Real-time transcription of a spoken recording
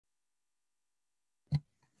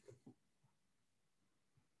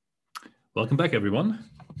Welcome back, everyone.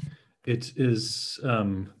 It is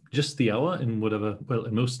just the hour in whatever, well,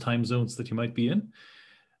 in most time zones that you might be in.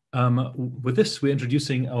 With this, we're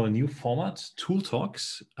introducing our new format, Tool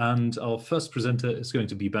Talks, and our first presenter is going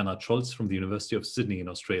to be Bernard Scholz from the University of Sydney in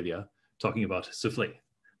Australia, talking about Soufflé.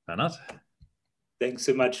 Bernard? Thanks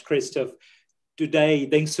so much, Christoph. Today,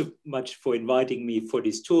 thanks so much for inviting me for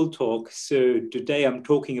this Tool Talk. So today I'm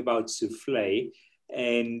talking about Soufflé,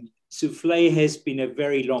 and Soufflé has been a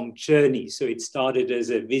very long journey. So it started as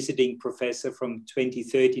a visiting professor from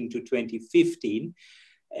 2013 to 2015.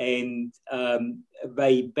 And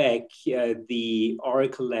way back, the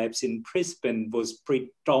Oracle Labs in Brisbane was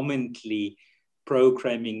predominantly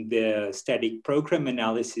programming their static program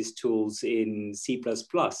analysis tools in C++.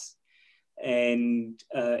 And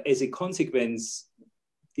as a consequence,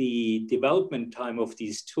 the development time of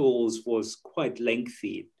these tools was quite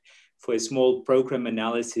lengthy. For a small program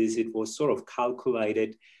analysis, it was sort of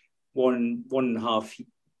calculated one and a half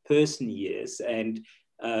person years. And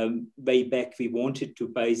way back, we wanted to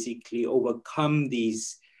basically overcome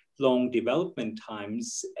these long development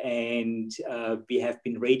times. And we have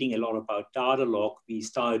been reading a lot about data log. We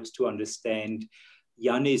started to understand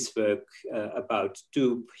Yanni's work about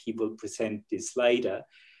dupe. He will present this later.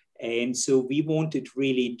 And so we wanted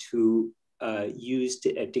really to use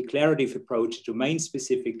a declarative approach, a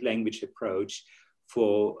domain-specific language approach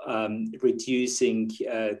for reducing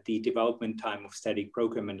the development time of static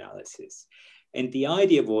program analysis. And the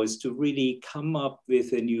idea was to really come up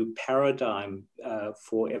with a new paradigm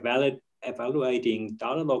for evaluating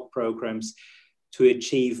data log programs to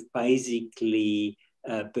achieve basically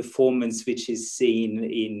performance which is seen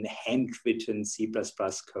in handwritten C++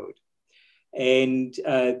 code. And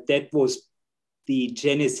that was the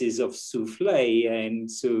genesis of Soufflé. And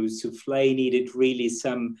so Soufflé needed really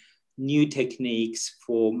some new techniques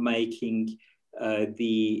for making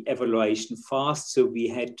the evaluation fast. So we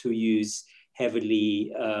had to use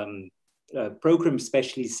heavily program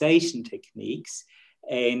specialization techniques.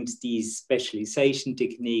 And these specialization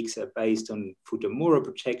techniques are based on Futamura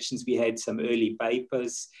projections. We had some early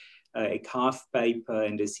papers, a CAF paper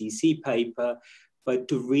and a CC paper, but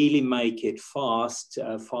to really make it fast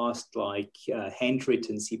like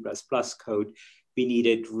handwritten C++ code, we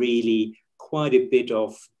needed really quite a bit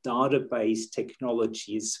of database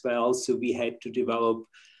technology as well. So we had to develop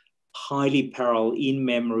highly parallel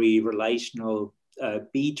in-memory relational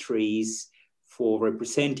B trees for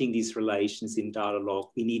representing these relations in data log.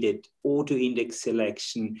 We needed auto-index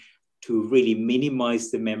selection to really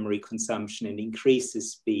minimize the memory consumption and increase the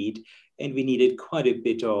speed. And we needed quite a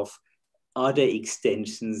bit of other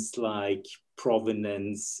extensions like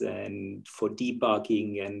provenance and for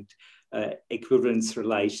debugging and equivalence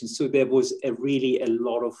relations. So there was really a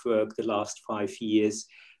lot of work the last 5 years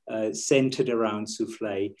centered around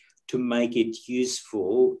Soufflé to make it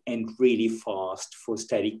useful and really fast for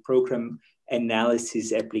static program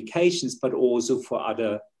analysis applications, but also for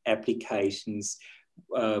other applications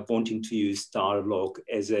wanting to use data log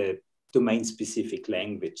as a domain-specific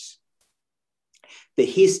language. The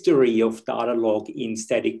history of data log in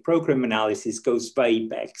static program analysis goes way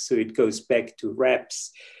back. So it goes back to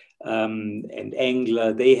RAPS and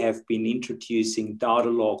Angler. They have been introducing data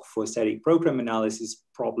log for static program analysis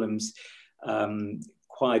problems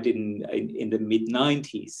quite in the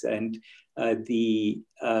mid-90s. And the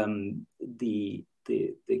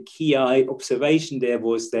key observation there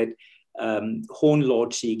was that Horn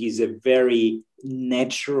logic is a very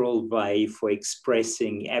natural way for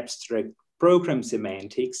expressing abstract program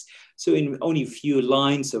semantics. So in only a few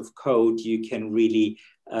lines of code, you can really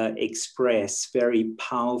express very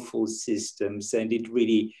powerful systems, and it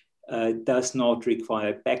really does not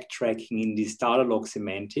require backtracking in these data log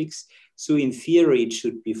semantics. So in theory, it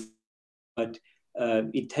should be, but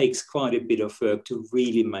it takes quite a bit of work to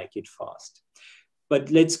really make it fast. But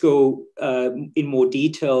let's go in more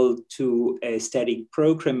detail to a static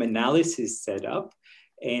program analysis setup.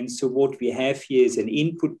 And so what we have here is an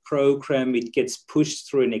input program. It gets pushed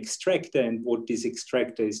through an extractor, and what this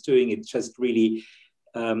extractor is doing, it just really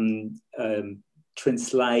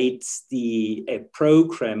translates a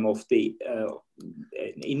program of the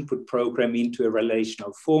an input program into a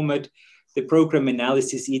relational format. The program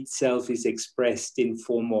analysis itself is expressed in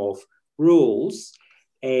form of rules,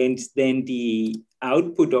 and then the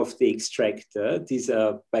output of the extractor, these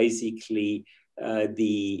are basically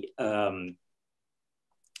the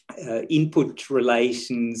input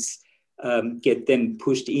relations get then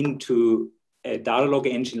pushed into a data log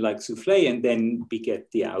engine like Soufflé, and then we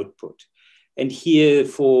get the output. And here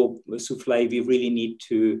for Soufflé, we really need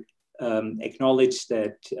to acknowledge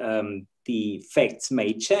that the facts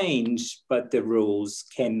may change, but the rules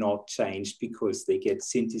cannot change because they get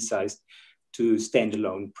synthesized to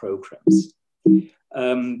standalone programs.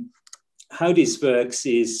 How this works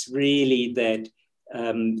is really that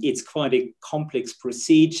it's quite a complex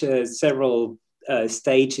procedure. Several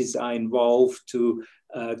stages are involved to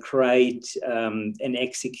create an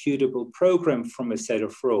executable program from a set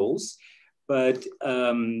of rules. But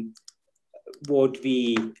what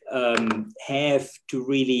we have to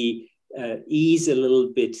really ease a little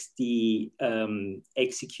bit the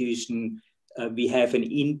execution, we have an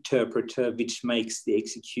interpreter which makes the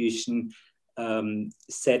execution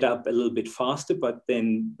set up a little bit faster, but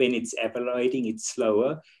then when it's evaluating, it's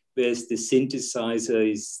slower, whereas the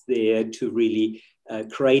synthesizer is there to really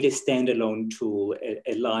create a standalone tool,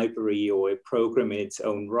 a library or a program in its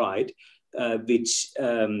own right, which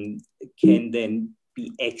can then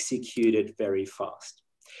be executed very fast.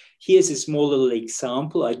 Here's a small little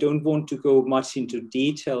example. I don't want to go much into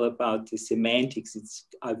detail about the semantics. It's,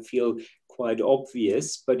 I feel, quite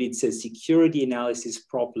obvious, but it's a security analysis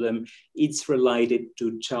problem. It's related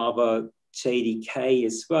to Java JDK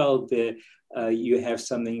as well, where you have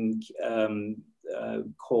something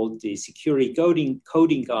called the security coding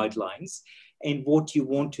guidelines. And what you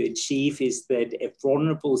want to achieve is that a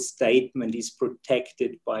vulnerable statement is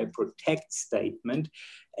protected by a protect statement.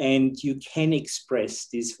 And you can express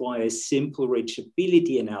this via simple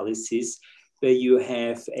reachability analysis, where you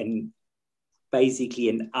have basically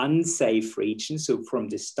an unsafe region. So from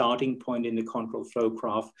the starting point in the control flow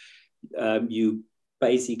graph, you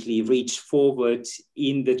basically reach forward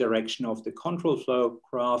in the direction of the control flow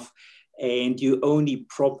graph, and you only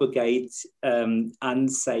propagate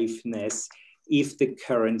unsafeness if the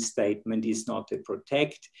current statement is not a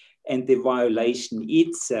protect, and the violation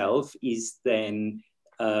itself is then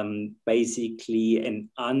basically an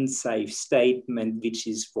unsafe statement which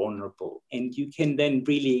is vulnerable. And you can then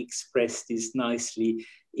really express this nicely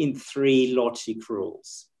in 3 logic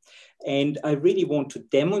rules. And I really want to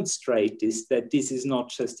demonstrate this, that this is not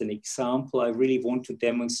just an example. I really want to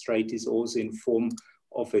demonstrate this also in form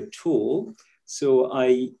of a tool. So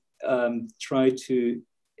I try to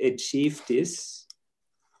achieve this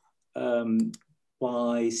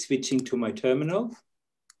by switching to my terminal.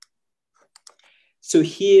 So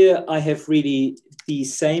here I have really the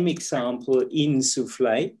same example in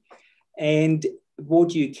Soufflé. And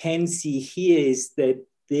what you can see here is that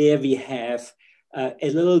there we have a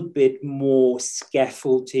little bit more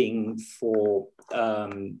scaffolding for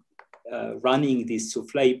running this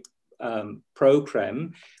Soufflé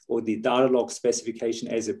program, or the data log specification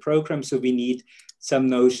as a program. So we need some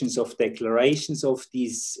notions of declarations of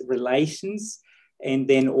these relations. And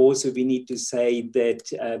then also we need to say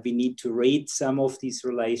that we need to read some of these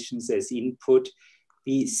relations as input.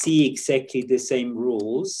 We see exactly the same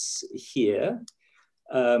rules here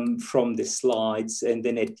from the slides, and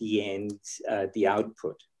then at the end, the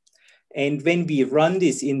output. And when we run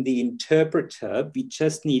this in the interpreter, we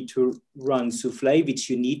just need to run Soufflé, which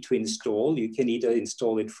you need to install. You can either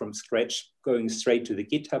install it from scratch, going straight to the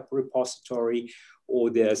GitHub repository, or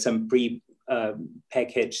there are some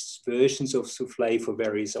pre-packaged versions of Soufflé for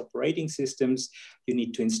various operating systems. You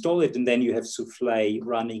need to install it, and then you have Soufflé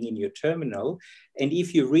running in your terminal. And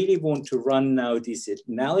if you really want to run now this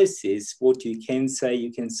analysis, what you can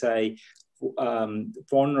say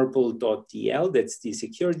vulnerable.dl, that's the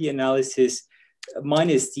security analysis,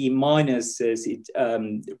 minus d minus says it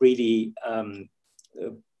really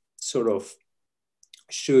sort of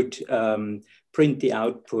should print the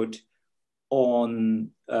output on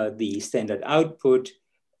the standard output,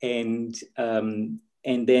 and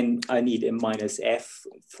then I need a minus f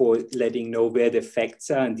for letting know where the facts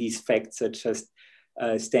are, and these facts are just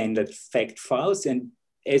standard fact files. And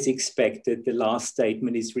as expected, the last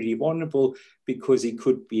statement is really vulnerable because it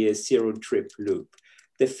could be a zero-trip loop.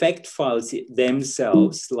 The fact files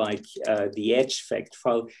themselves, like the edge fact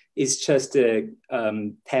file, is just a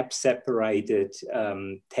tab-separated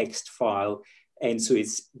text file. And so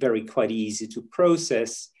it's quite easy to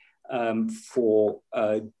process for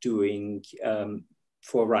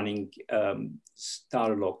running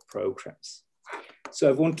data log programs. So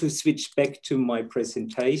I want to switch back to my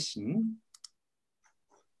presentation.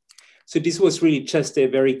 So this was really just a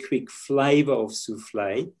very quick flavor of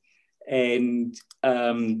Soufflé. And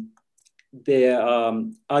there are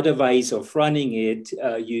other ways of running it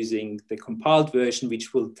using the compiled version,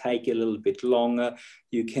 which will take a little bit longer.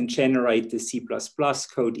 You can generate the C++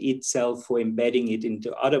 code itself for embedding it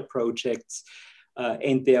into other projects.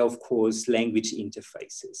 And there are, of course, language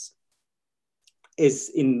interfaces. As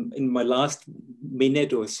in my last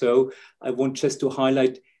minute or so, I want just to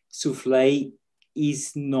highlight Soufflé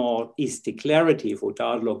is declarative, or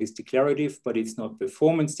data log is declarative, but it's not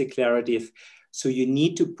performance declarative. So you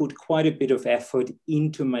need to put quite a bit of effort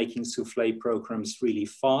into making Soufflé programs really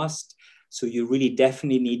fast. So you really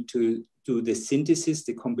definitely need to do the synthesis,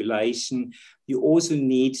 the compilation. You also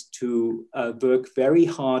need to work very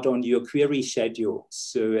hard on your query schedule.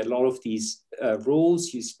 So a lot of these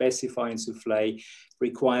rules you specify in Soufflé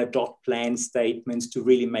require .plan statements to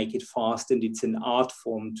really make it fast. And it's an art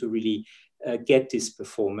form to really get this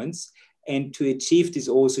performance. And to achieve this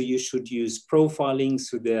also, you should use profiling.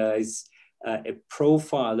 So there is a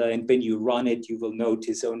profiler, and when you run it, you will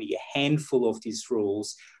notice only a handful of these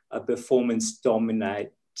rules performance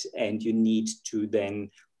dominate, and you need to then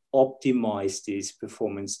optimize these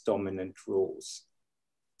performance dominant rules.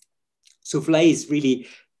 Soufflé is really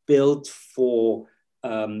built for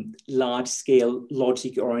large scale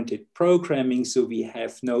logic oriented programming. So we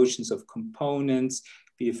have notions of components,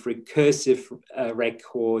 we have recursive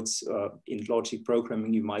records. In logic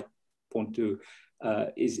programming, you might want to,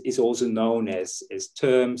 is also known as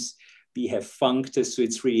terms. We have functors, so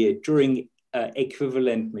it's really a Turing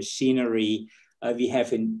equivalent machinery. We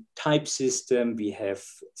have a type system, we have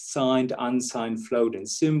signed, unsigned, float, and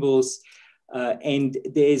symbols. And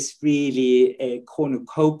there's really a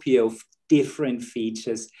cornucopia of different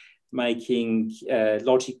features, making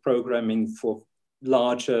logic programming for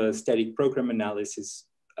larger static program analysis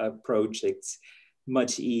projects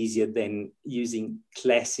much easier than using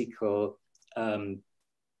classical data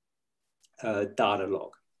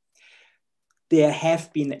log. There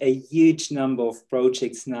have been a huge number of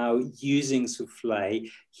projects now using Soufflé.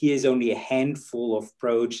 Here's only a handful of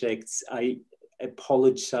projects. I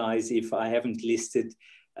apologize if I haven't listed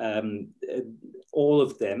all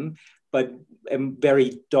of them, but a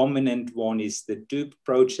very dominant one is the Dupe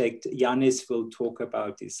project. Yanis will talk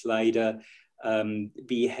about this later.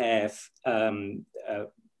 We have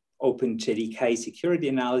OpenJDK security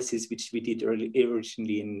analysis, which we did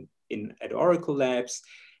originally at Oracle Labs.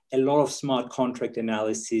 A lot of smart contract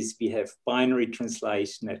analysis. We have binary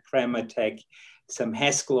translation at Grammatech, some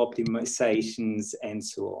Haskell optimizations, and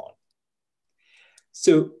so on.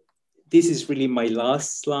 So this is really my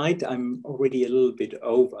last slide. I'm already a little bit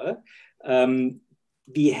over.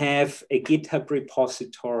 We have a GitHub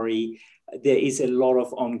repository. There is a lot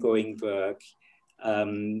of ongoing work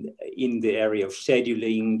in the area of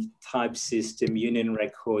scheduling, type system, union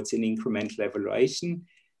records, and incremental evaluation.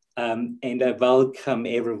 And I welcome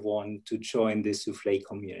everyone to join the Soufflé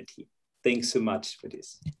community. Thanks so much for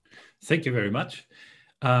this. Thank you very much.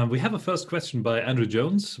 We have a first question by Andrew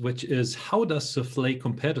Jones, which is, how does Soufflé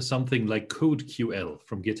compare to something like CodeQL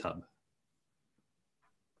from GitHub?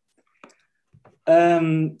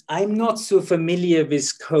 I'm not so familiar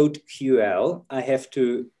with CodeQL, I have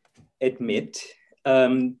to admit.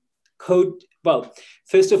 Well,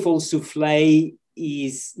 first of all, Soufflé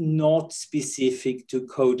is not specific to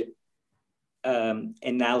code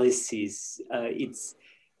analysis.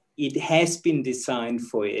 It has been designed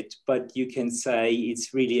for it, but you can say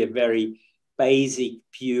it's really a very basic,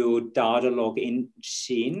 pure data log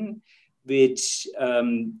engine, which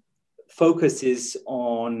focuses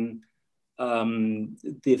on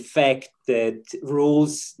the fact that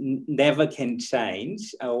rules never can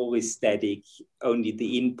change, are always static, only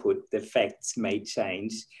the input, the facts may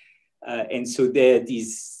change. And so there are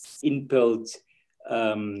these inbuilt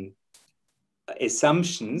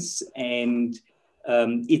assumptions, and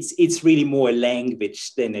it's really more a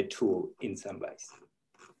language than a tool in some ways.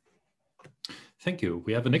 Thank you.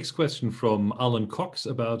 We have a next question from Alan Cox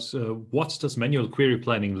about what does manual query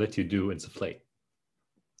planning let you do in Soufflé?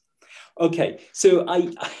 Okay, so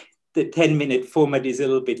the 10-minute format is a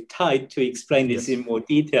little bit tight to explain this in more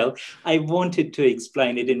detail. I wanted to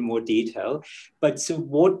explain it in more detail, but so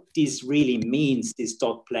what this really means, this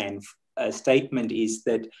 .plan statement, is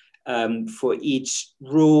that for each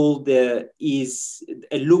rule, there is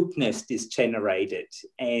a loop nest is generated,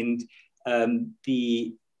 and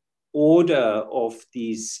the order of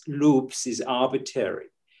these loops is arbitrary.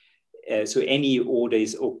 So any order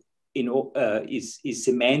is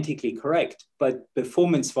semantically correct, but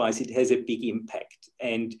performance-wise, it has a big impact.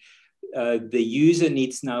 And the user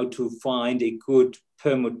needs now to find a good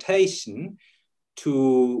permutation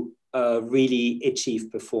to really achieve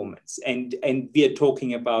performance. And we are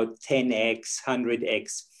talking about 10x,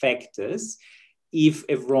 100x factors if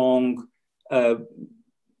a wrong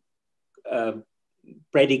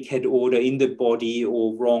predicate order in the body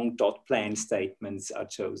or wrong .plan statements are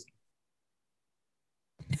chosen.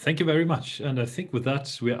 Thank you very much. And I think with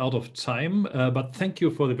that, we're out of time. But thank you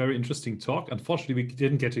for the very interesting talk. Unfortunately, we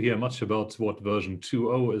didn't get to hear much about what version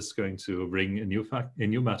 2.0 is going to bring in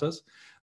new matters.